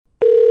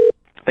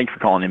Thank you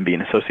for calling MB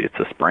and Associates.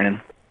 This is Brandon.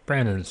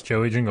 Brandon, it's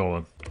Joey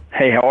Jingola.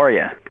 Hey, how are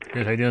you?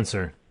 Good, how you doing,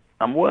 sir?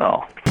 I'm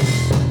well.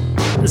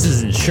 This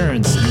is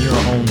insurance in your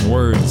own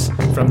words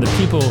from the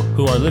people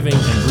who are living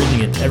and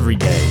breathing it every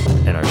day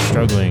and are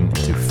struggling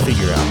to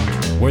figure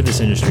out where this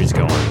industry is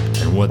going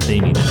and what they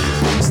need to do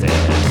to stay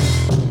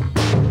ahead.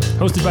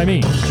 Hosted by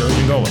me, Joey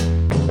Jingola.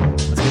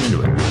 Let's get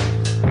into it.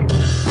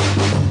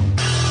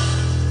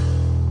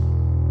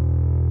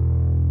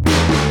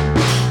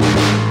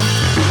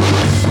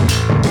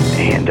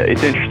 And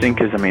it's interesting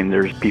because,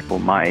 there's people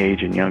my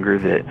age and younger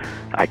that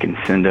I can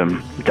send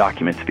them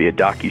documents via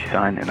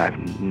DocuSign, and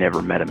I've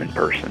never met them in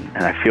person.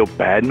 And I feel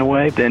bad in a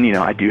way. Then,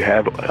 I do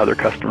have other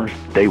customers.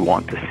 They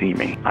want to see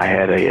me. I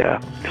had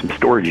some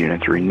storage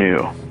units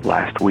renew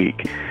last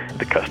week.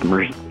 The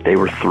customers, they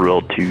were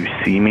thrilled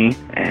to see me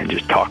and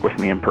just talk with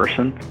me in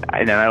person.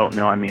 And I don't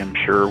know, I'm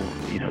sure,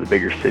 the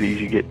bigger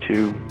cities you get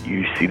to,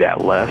 you see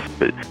that less,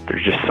 but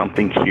there's just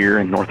something here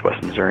in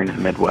Northwest Missouri and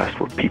the Midwest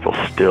where people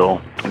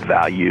still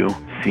value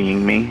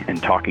seeing me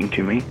and talking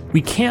to me.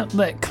 We can't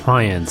let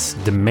clients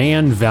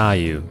demand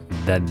value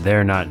that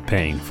they're not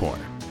paying for.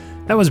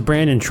 That was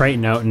Brandon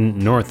Triton out in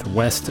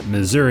Northwest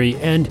Missouri,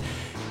 and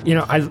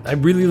I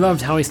really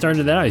loved how he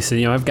started that out. He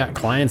said, I've got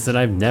clients that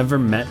I've never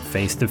met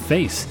face to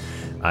face.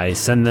 I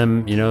send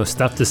them,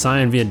 stuff to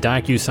sign via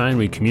DocuSign.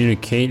 We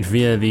communicate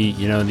via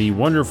the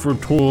wonderful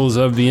tools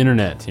of the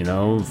internet,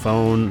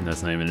 phone,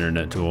 that's not even an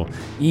internet tool,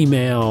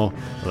 email,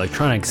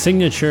 electronic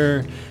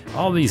signature,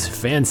 all these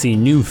fancy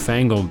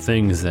newfangled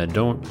things that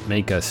don't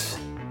make us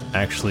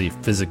actually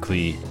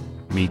physically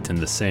meet in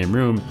the same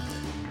room.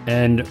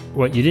 And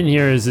what you didn't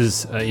hear is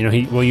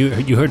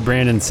you heard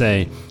Brandon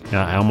say,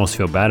 I almost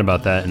feel bad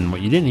about that. And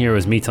what you didn't hear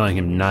was me telling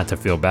him not to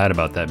feel bad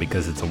about that,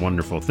 because it's a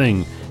wonderful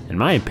thing, in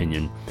my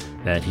opinion,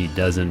 that he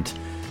doesn't,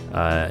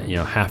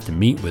 have to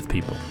meet with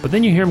people. But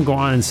then you hear him go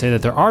on and say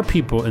that there are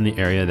people in the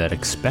area that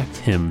expect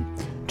him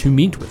to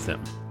meet with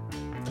them.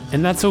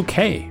 And that's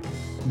okay.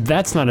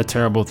 That's not a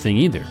terrible thing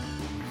either.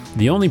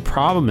 The only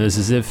problem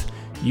is if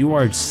you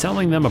are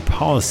selling them a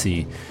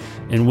policy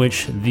in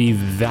which the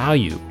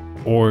value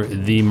or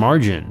the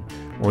margin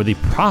or the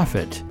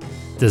profit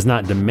does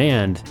not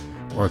demand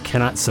or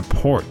cannot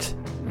support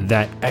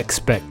that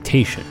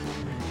expectation.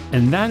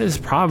 And that is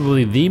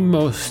probably the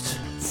most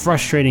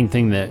frustrating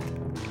thing that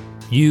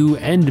you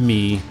and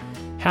me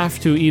have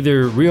to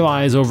either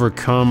realize,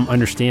 overcome,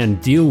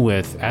 understand, deal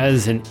with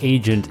as an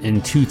agent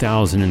in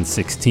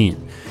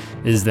 2016,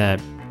 is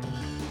that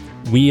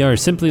we are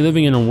simply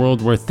living in a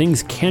world where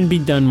things can be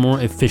done more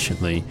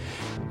efficiently.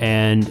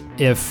 And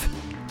if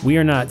we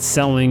are not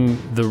selling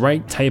the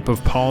right type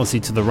of policy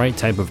to the right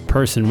type of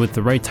person with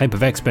the right type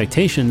of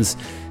expectations,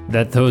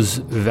 that those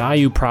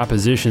value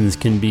propositions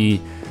can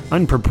be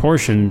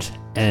unproportioned,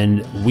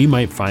 and we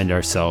might find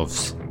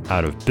ourselves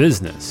out of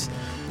business.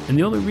 And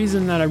the only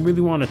reason that I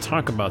really want to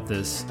talk about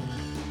this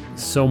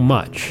so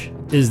much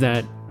is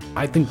that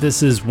I think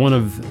this is one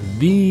of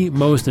the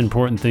most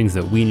important things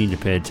that we need to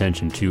pay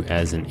attention to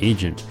as an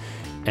agent,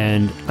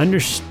 and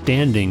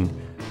understanding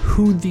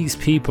who these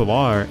people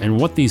are and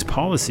what these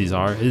policies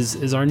are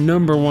is our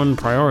number one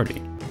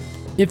priority.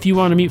 If you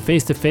want to meet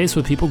face to face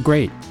with people,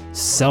 great.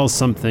 Sell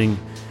something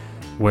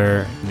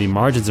where the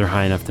margins are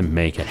high enough to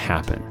make it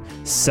happen.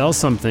 Sell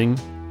something,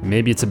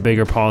 maybe it's a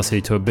bigger policy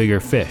to a bigger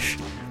fish.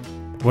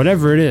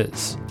 Whatever it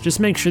is, just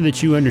make sure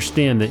that you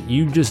understand that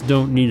you just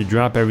don't need to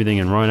drop everything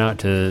and run out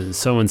to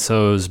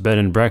so-and-so's bed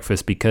and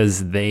breakfast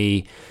because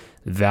they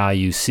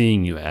value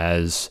seeing you,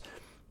 as,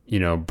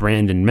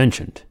 Brandon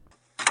mentioned.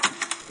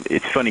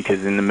 It's funny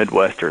because in the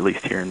Midwest, or at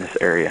least here in this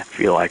area, I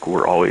feel like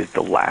we're always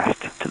the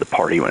last to the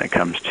party when it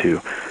comes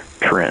to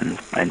trends.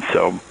 And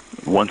so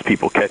once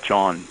people catch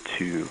on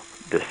to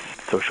this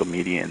social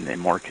media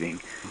and marketing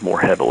more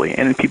heavily,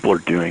 and people are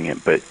doing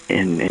it, but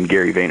in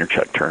Gary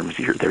Vaynerchuk terms,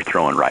 they're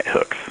throwing right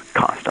hooks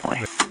constantly.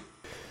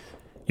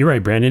 You're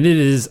right, Brandon. It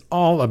is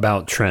all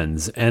about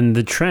trends and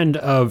the trend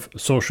of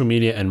social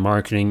media and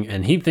marketing,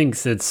 and he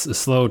thinks it's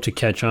slow to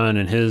catch on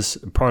in his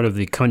part of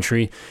the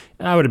country.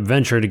 And I would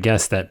venture to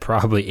guess that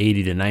probably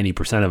 80 to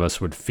 90% of us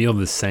would feel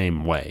the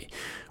same way.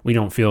 We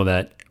don't feel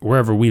that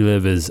wherever we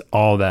live is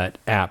all that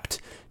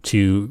apt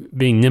to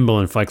being nimble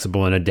and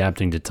flexible and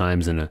adapting to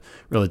times in a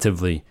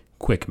relatively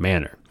quick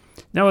manner.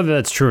 Now, whether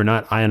that's true or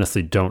not, I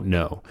honestly don't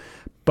know.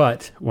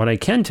 But what I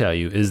can tell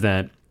you is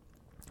that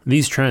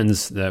these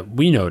trends that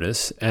we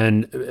notice,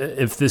 and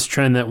if this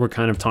trend that we're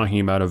kind of talking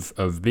about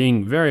of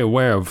being very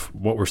aware of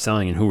what we're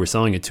selling and who we're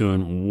selling it to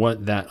and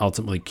what that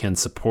ultimately can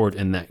support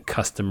in that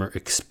customer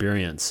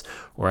experience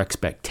or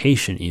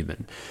expectation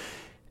even.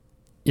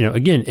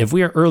 Again, if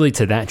we are early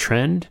to that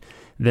trend,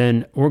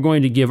 then we're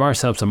going to give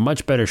ourselves a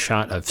much better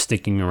shot of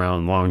sticking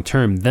around long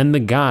term than the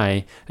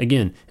guy,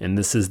 again, and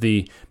this is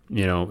the,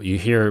 you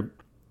hear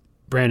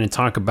Brandon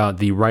talk about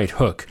the right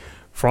hook.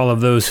 For all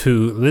of those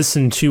who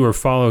listen to or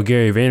follow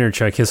Gary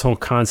Vaynerchuk, his whole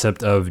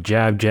concept of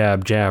jab,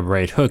 jab, jab,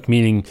 right hook,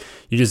 meaning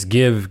you just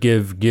give,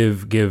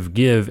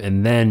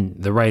 and then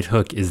the right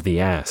hook is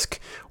the ask,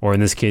 or in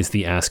this case,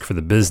 the ask for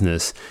the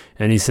business.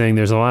 And he's saying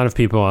there's a lot of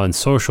people on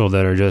social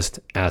that are just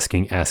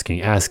asking.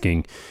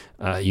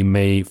 You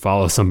may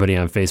follow somebody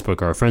on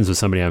Facebook or are friends with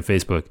somebody on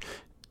Facebook.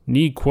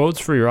 Need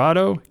quotes for your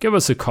auto? Give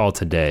us a call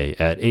today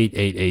at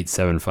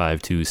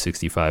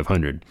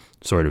 888-752-6500,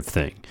 sort of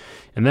thing.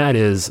 And that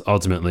is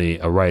ultimately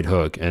a right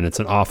hook, and it's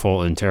an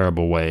awful and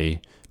terrible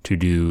way to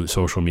do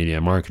social media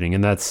marketing.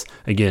 And that's,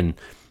 again,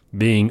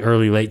 being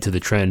early late to the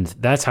trend.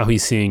 That's how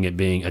he's seeing it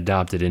being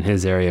adopted in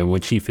his area,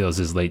 which he feels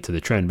is late to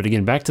the trend. But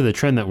again, back to the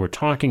trend that we're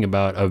talking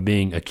about of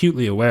being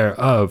acutely aware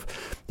of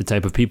the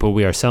type of people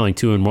we are selling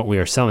to and what we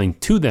are selling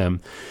to them,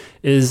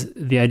 is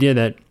the idea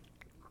that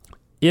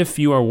if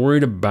you are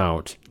worried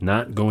about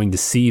not going to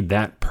see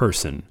that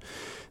person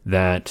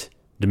that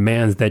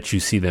demands that you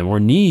see them or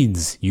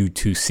needs you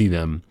to see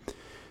them,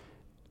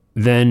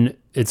 then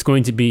it's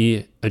going to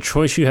be a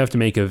choice you have to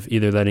make of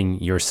either letting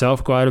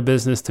yourself go out of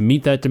business to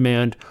meet that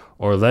demand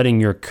or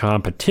letting your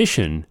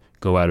competition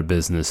go out of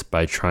business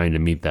by trying to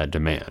meet that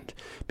demand.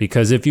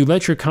 Because if you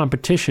let your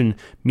competition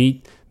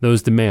meet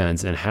those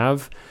demands and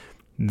have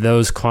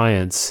those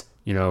clients,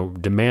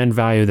 demand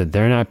value that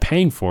they're not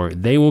paying for,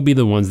 they will be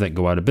the ones that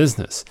go out of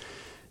business.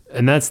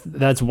 And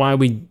that's why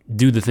we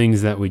do the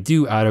things that we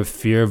do, out of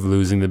fear of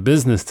losing the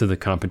business to the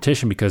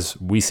competition,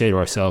 because we say to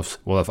ourselves,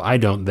 well, if I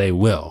don't, they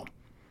will.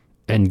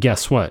 And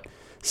guess what?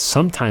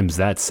 Sometimes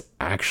that's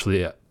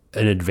actually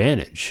an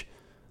advantage.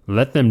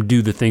 Let them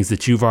do the things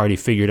that you've already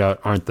figured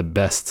out aren't the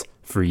best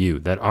for you,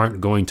 that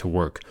aren't going to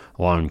work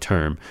long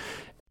term.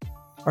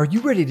 Are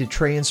you ready to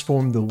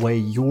transform the way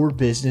your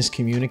business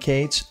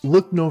communicates?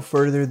 Look no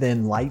further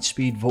than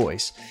Lightspeed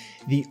Voice,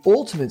 the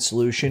ultimate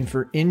solution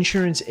for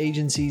insurance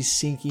agencies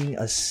seeking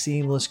a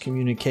seamless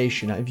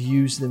communication. I've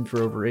used them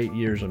for over 8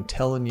 years. I'm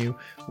telling you,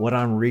 what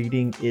I'm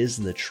reading is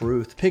the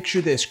truth.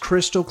 Picture this: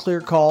 crystal clear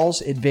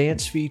calls,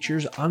 advanced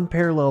features,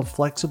 unparalleled,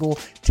 flexible,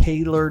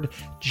 tailored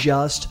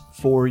just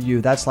for you.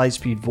 That's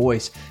Lightspeed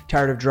Voice.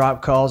 Tired of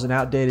drop calls and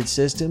outdated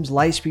systems?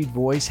 Lightspeed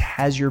Voice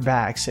has your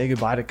back. Say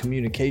goodbye to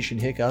communication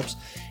hiccups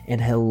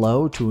and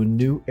hello to a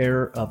new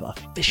era of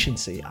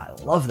efficiency. I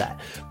love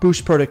that.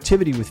 Boost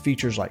productivity with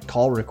features like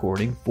call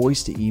recording,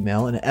 voice to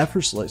email, and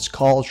effortless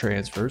call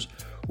transfers.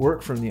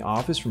 Work from the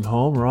office, from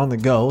home, or on the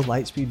go.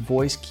 Lightspeed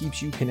Voice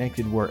keeps you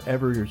connected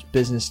wherever your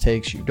business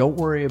takes you. Don't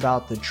worry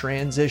about the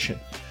transition.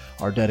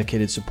 Our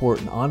dedicated support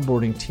and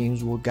onboarding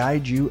teams will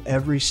guide you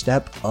every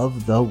step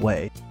of the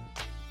way.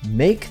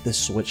 Make the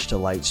switch to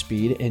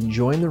Lightspeed and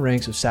join the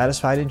ranks of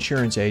satisfied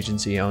insurance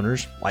agency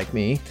owners like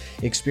me,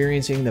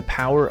 experiencing the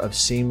power of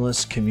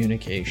seamless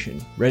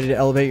communication. Ready to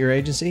elevate your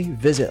agency?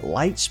 Visit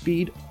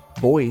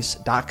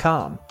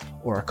lightspeedvoice.com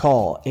or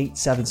call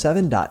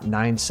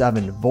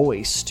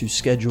 877-97-VOICE to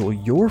schedule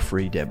your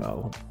free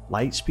demo.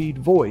 Lightspeed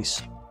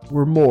Voice,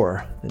 we're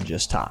more than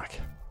just talk.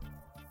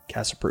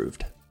 CAS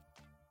approved.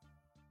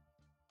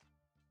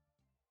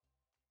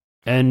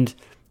 And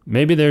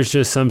maybe there's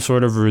just some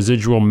sort of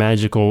residual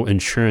magical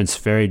insurance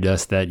fairy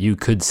dust that you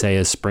could say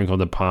is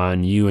sprinkled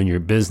upon you and your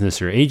business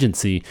or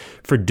agency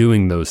for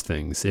doing those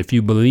things. If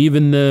you believe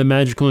in the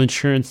magical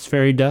insurance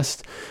fairy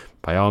dust,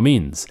 by all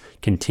means,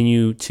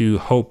 continue to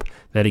hope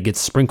that it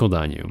gets sprinkled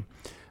on you.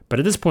 But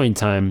at this point in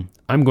time,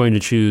 I'm going to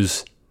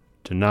choose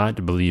to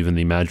not believe in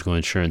the magical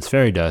insurance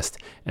fairy dust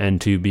and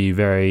to be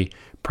very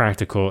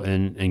practical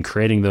in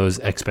creating those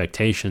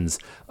expectations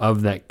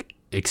of that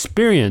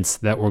experience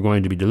that we're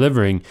going to be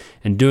delivering,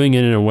 and doing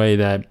it in a way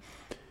that,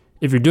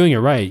 if you're doing it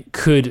right,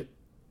 could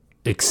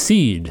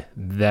exceed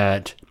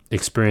that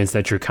experience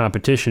that your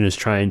competition is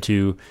trying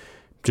to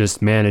just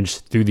manage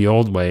through the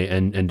old way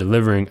and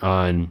delivering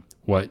on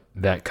what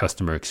that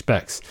customer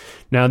expects.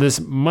 Now, this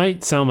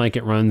might sound like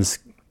it runs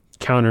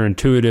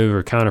counterintuitive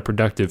or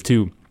counterproductive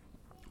to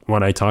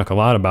what I talk a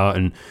lot about.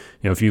 And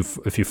if you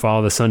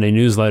follow the Sunday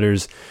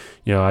newsletters,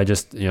 I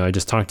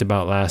just talked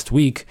about last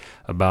week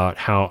about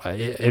how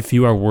if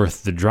you are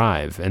worth the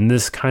drive, and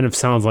this kind of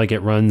sounds like it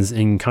runs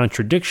in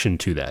contradiction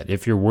to that.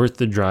 If you're worth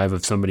the drive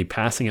of somebody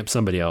passing up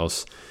somebody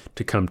else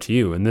to come to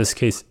you, in this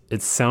case,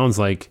 it sounds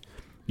like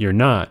you're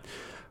not.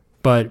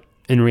 But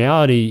in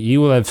reality,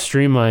 you will have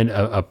streamlined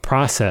a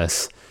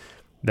process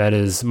that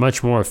is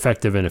much more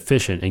effective and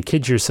efficient. And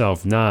kid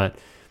yourself not,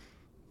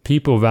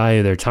 people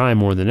value their time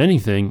more than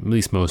anything, at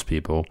least most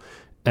people.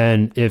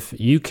 And if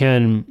you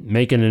can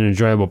make it an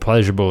enjoyable,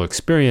 pleasurable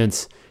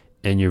experience,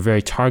 and you're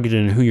very targeted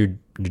in who you're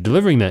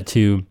delivering that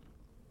to,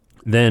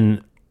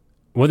 then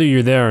whether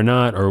you're there or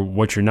not, or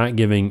what you're not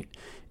giving,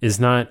 it's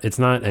not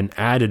an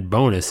added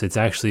bonus. It's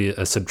actually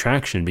a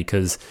subtraction,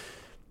 because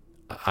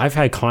I've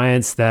had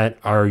clients that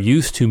are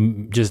used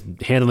to just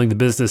handling the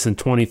business in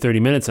 20, 30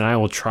 minutes, and I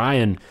will try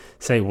and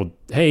say, well,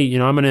 hey,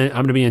 I'm going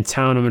to be in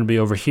town. I'm going to be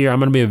over here. I'm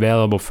going to be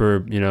available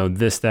for,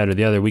 this, that, or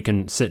the other. We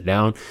can sit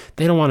down.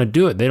 They don't want to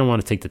do it. They don't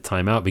want to take the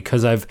time out,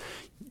 because I've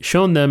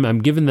shown them,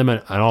 I'm giving them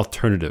an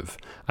alternative.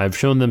 I've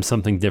shown them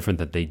something different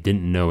that they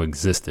didn't know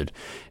existed.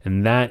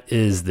 And that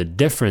is the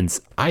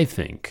difference, I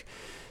think,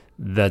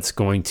 that's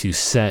going to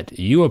set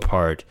you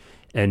apart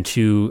and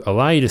to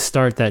allow you to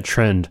start that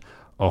trend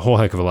a whole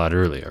heck of a lot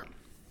earlier.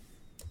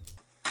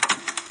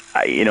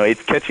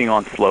 It's catching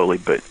on slowly,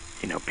 but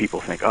people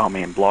think, oh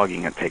man,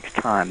 blogging, it takes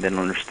time. They don't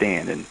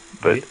understand,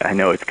 but I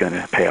know it's going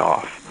to pay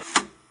off.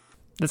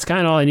 That's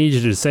kind of all I need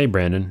you to say,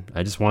 Brandon.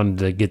 I just wanted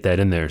to get that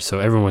in there so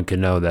everyone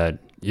can know that,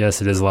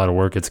 yes, it is a lot of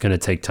work. It's going to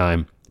take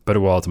time, but it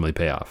will ultimately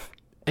pay off.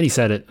 And he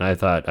said it, and I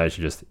thought I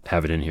should just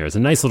have it in here as a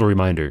nice little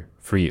reminder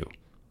for you.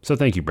 So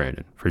thank you,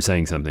 Brandon, for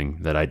saying something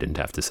that I didn't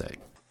have to say.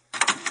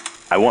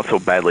 I want so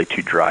badly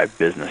to drive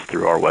business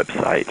through our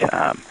website,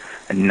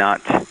 and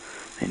not,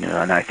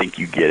 and I think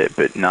you get it,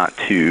 but not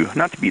to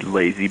be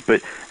lazy,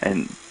 but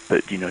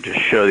just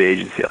show the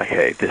agency like,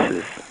 hey, this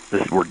is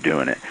we're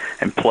doing it.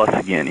 And plus,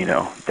 again,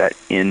 that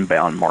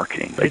inbound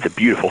marketing, it's a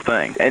beautiful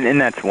thing.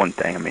 And that's one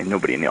thing. I mean,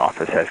 nobody in the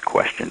office has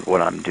questioned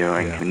what I'm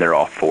doing, and they're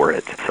all for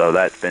it. So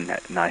that's been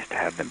nice to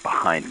have them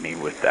behind me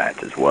with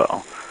that as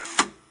well.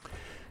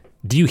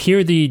 Do you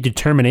hear the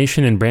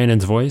determination in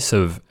Brandon's voice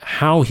of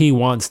how he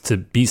wants to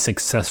be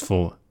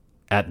successful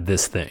at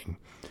this thing?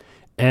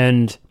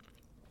 And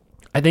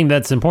I think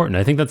that's important.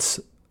 I think that's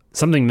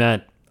something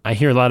that I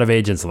hear a lot of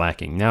agents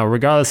lacking. Now,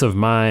 regardless of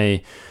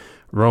my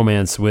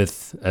romance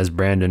with, as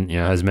Brandon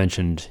has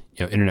mentioned,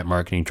 internet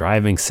marketing,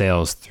 driving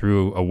sales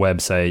through a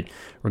website,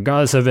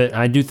 regardless of it,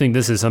 I do think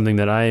this is something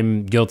that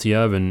I'm guilty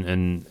of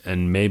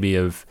and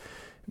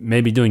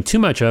maybe doing too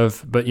much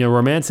of, but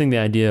romancing the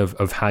idea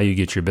of how you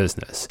get your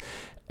business.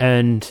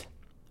 And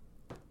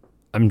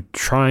I'm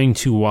trying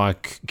to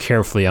walk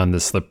carefully on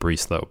the slippery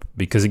slope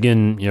because,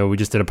 again, we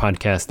just did a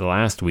podcast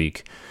last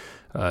week,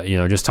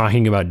 just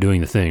talking about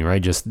doing the thing,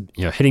 right? Just,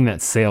 hitting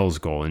that sales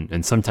goal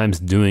and sometimes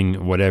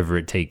doing whatever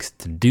it takes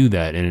to do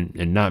that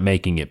and not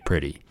making it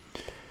pretty.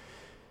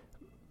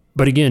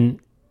 But again,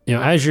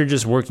 as you're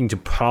just working to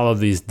put all of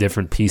these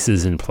different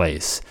pieces in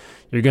place,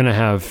 you're going to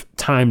have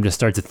time to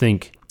start to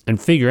think and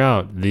figure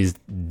out these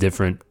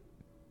different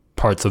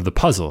parts of the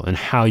puzzle and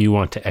how you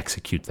want to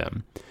execute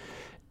them.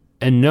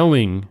 And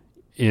knowing,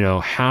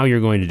 how you're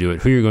going to do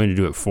it, who you're going to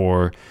do it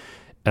for,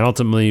 and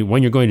ultimately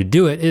when you're going to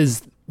do it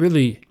is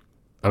really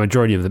a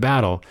majority of the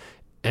battle.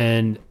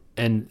 And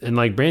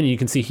like Brandon, you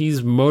can see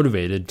he's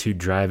motivated to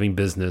driving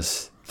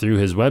business through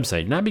his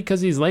website, not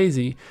because he's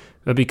lazy,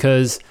 but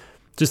because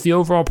just the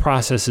overall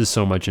process is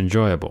so much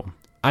enjoyable.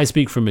 I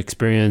speak from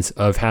experience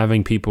of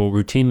having people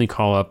routinely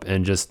call up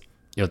and just,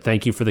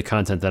 thank you for the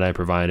content that I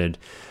provided.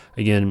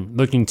 Again,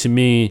 looking to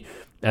me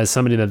as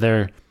somebody that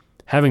they're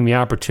having the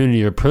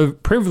opportunity or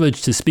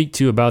privilege to speak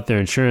to about their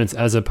insurance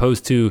as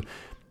opposed to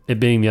it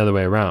being the other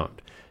way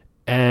around.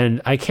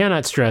 And I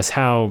cannot stress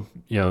how,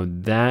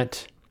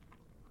 that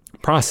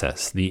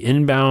process, the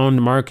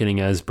inbound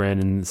marketing, as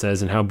Brandon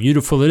says, and how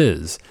beautiful it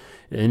is.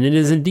 And it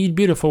is indeed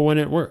beautiful when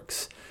it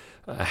works.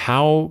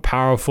 How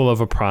powerful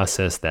of a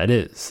process that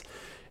is.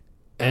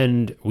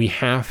 And we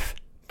have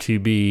to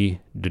be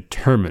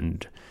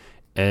determined.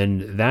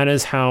 And that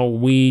is how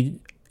we,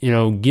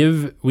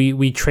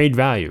 we trade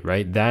value,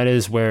 right? That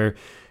is where,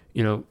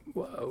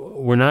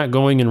 we're not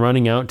going and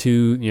running out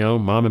to,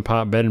 mom and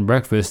pop bed and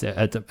breakfast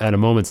at a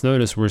moment's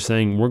notice. We're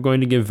saying we're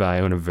going to give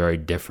value in a very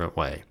different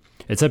way.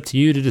 It's up to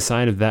you to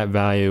decide if that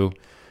value,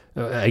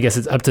 I guess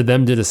it's up to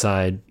them to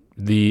decide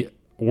the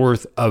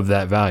worth of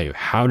that value.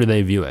 How do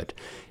they view it?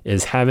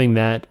 Is having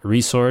that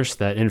resource,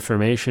 that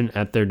information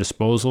at their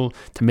disposal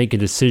to make a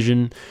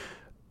decision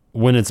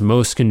when it's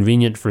most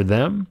convenient for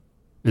them?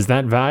 Is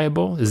that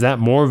valuable? Is that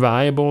more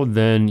valuable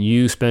than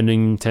you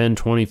spending 10,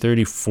 20,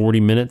 30, 40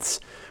 minutes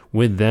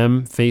with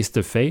them face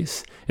to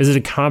face? Is it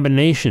a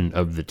combination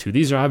of the two?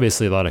 These are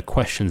obviously a lot of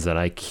questions that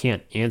I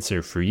can't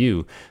answer for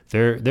you.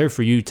 They're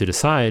for you to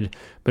decide.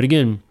 But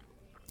again,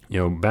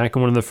 back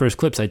in one of the first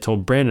clips, I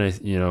told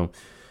Brandon,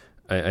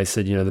 I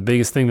said, the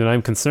biggest thing that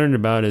I'm concerned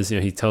about is,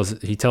 he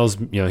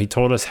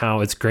told us how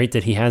it's great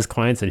that he has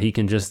clients that he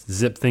can just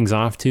zip things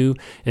off to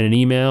in an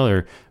email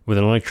or with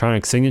an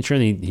electronic signature,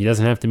 and he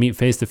doesn't have to meet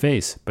face to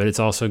face. But it's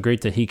also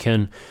great that he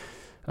can,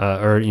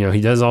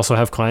 he does also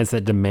have clients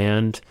that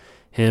demand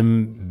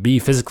him be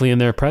physically in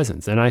their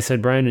presence. And I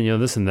said, Brandon,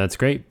 listen, that's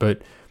great,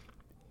 but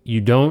you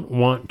don't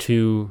want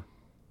to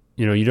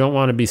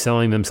be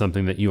selling them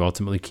something that you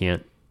ultimately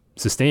can't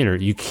sustain, or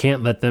you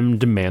can't let them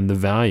demand the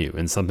value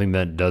in something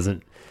that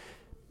doesn't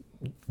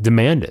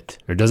demand it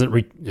or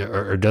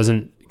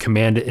doesn't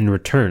command it in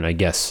return, I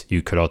guess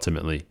you could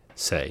ultimately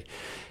say.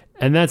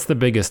 And that's the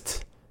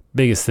biggest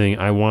thing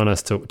I want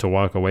us to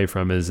walk away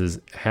from is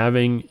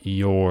having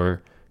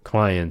your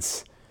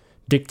clients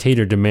dictate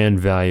or demand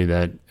value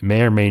that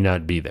may or may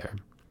not be there.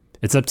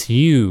 It's up to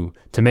you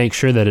to make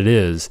sure that it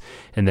is,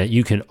 and that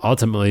you can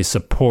ultimately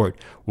support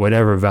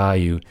whatever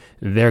value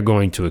they're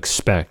going to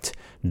expect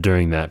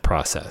during that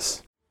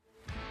process.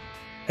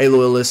 Hey,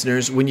 loyal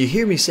listeners, when you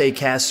hear me say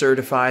CAS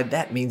certified,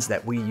 that means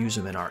that we use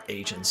them in our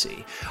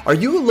agency. Are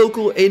you a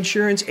local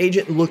insurance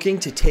agent looking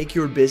to take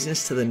your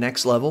business to the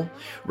next level?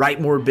 Write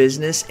more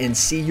business and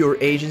see your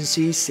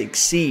agency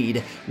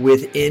succeed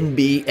with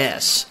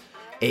NBS,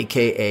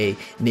 aka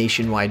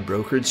Nationwide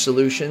Brokerage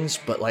Solutions.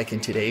 But like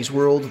in today's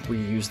world, we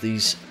use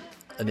these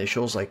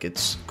initials like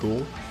it's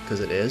cool,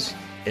 because it is.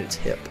 It's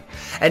hip.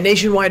 At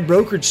Nationwide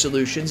Brokerage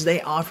Solutions,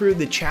 they offer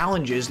the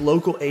challenges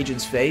local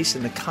agents face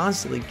in the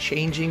constantly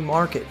changing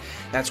market.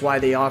 That's why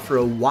they offer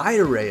a wide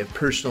array of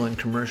personal and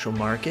commercial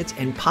markets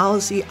and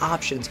policy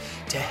options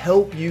to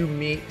help you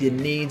meet the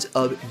needs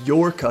of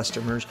your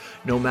customers,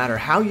 no matter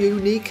how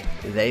unique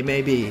they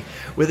may be.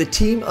 With a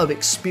team of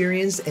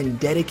experienced and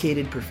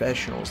dedicated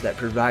professionals that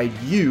provide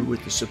you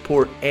with the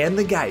support and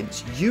the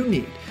guidance you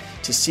need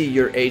to see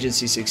your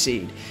agency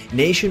succeed,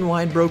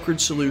 Nationwide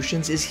Brokerage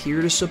Solutions is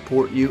here to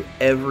support you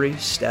every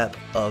step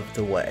of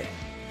the way.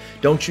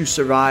 Don't you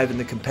survive in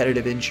the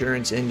competitive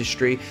insurance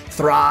industry?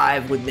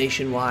 Thrive with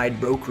Nationwide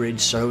Brokerage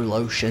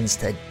Solutions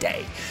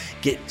today.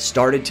 Get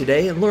started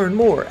today and learn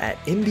more at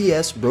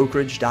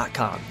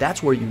mbsbrokerage.com.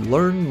 That's where you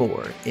learn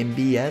more,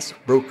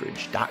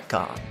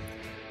 mbsbrokerage.com.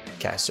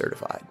 CAS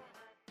certified.